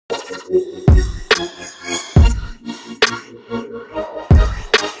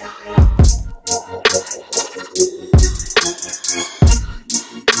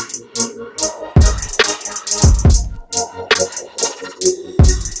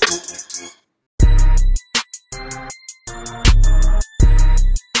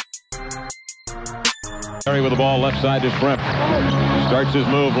With the ball left side to Shrimp. Starts his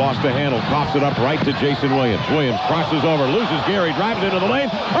move, lost the handle, pops it up right to Jason Williams. Williams crosses over, loses Gary, drives into the lane,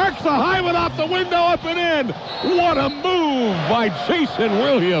 arcs the high one off the window, up and in. What a move by Jason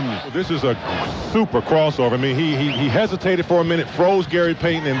Williams. This is a super crossover. I mean, he hesitated for a minute, froze Gary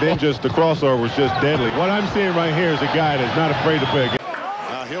Payton, and then just the crossover was just deadly. What I'm seeing right here is a guy that's not afraid to play a game.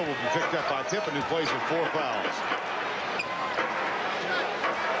 Now Hill will be picked up by Tippin, who plays with 4 fouls.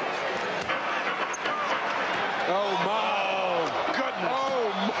 Oh my goodness!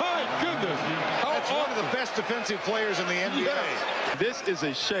 Oh my goodness! That's one of the best defensive players in the NBA. Yes. This is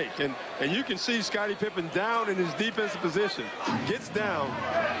a shake, and you can see Scottie Pippen down in his defensive position. Gets down,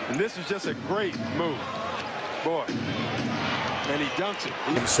 and this is just a great move, boy. And he dunks it.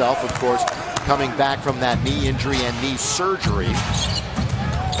 Himself, of course, coming back from that knee injury and knee surgery.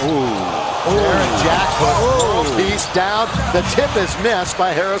 Ooh, Aaron Jack put piece down. The tip is missed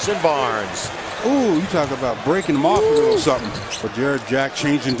by Harrison Barnes. Ooh, you talk about breaking him off a little something. But Jared Jack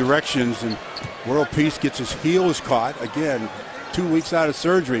changing directions, and World Peace gets his heels caught. Again, 2 weeks out of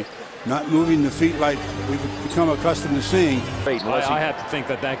surgery, not moving the feet like we've become accustomed to seeing. I have to think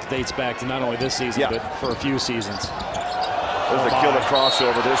that dates back to not only this season, but for a few seasons. There's a killer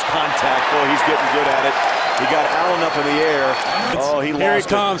crossover. There's contact. Boy, he's getting good at it. He got Allen up in the air. Oh, he lost it. Here he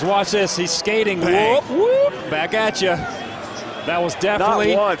comes. Watch this. He's skating. Whoop, whoop. Back at you. That was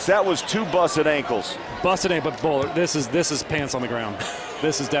definitely not once. That was 2 busted ankles. Busted ankle, but Buller, this is pants on the ground.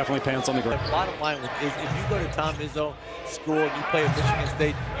 This is definitely pants on the ground. The bottom line is, if you go to Tom Izzo school and you play at Michigan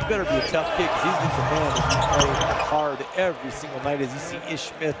State, you better be a tough kid, because he's going to man if you play hard every single night, as you see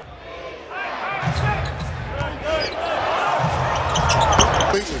Ish Smith.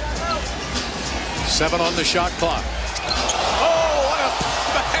 7 on the shot clock. Oh, what a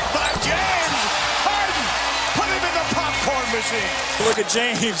back by James! Harden put him in the popcorn machine. Look at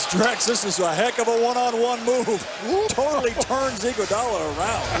James Drex. This is a heck of a one-on-one move. Totally turns Iguodala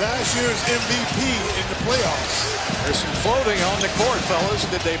around. Last year's MVP in the playoffs. There's some floating on the court, fellas.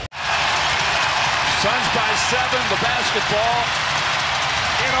 Did they? Suns by 7. The basketball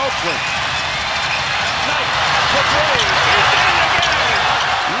in Oakland. Knight for 3. He did it again.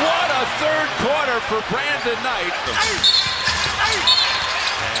 What a third quarter for Brandon Knight.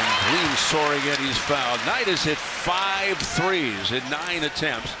 And Green soaring in, he's fouled. Knight has hit 5 threes in 9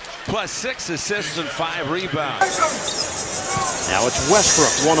 attempts, plus 6 assists and 5 rebounds. Now it's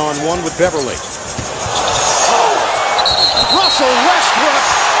Westbrook one-on-one with Beverly. Russell Westbrook,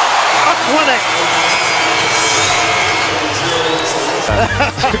 a clinic.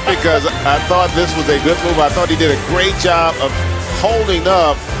 Because I thought this was a good move. I thought he did a great job of holding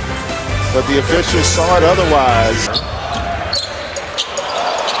up, but the officials saw it otherwise.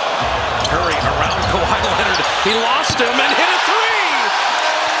 Curry around Kawhi Leonard. He lost him and hit a 3.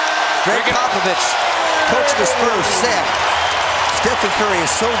 Greg Popovich, coach of the Spurs, said Stephen Curry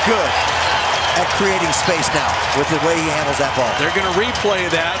is so good at creating space now with the way he handles that ball. They're going to replay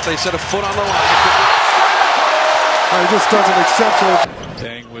that. They set a foot on the line. He just does an exceptional.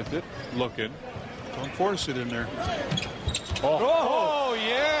 Staying with it, looking. Don't force it in there. Oh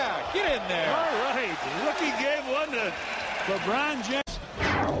yeah, get in there. All right, rookie gave one to LeBron James.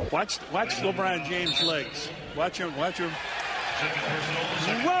 Watch LeBron James' legs. Watch him. Whoa!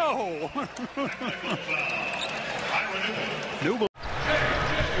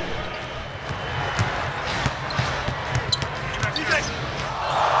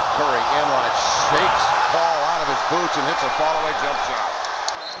 Curry inline, shakes Paul out of his boots and hits a fall-away jump shot.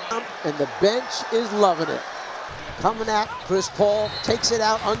 And the bench is loving it. Coming at Chris Paul, takes it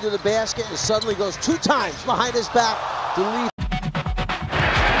out under the basket, and suddenly goes 2 times behind his back to leave.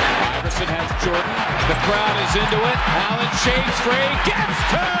 Iverson has Jordan. The crowd is into it. Allen shades free, gets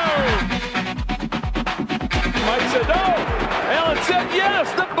 2. Mike said no.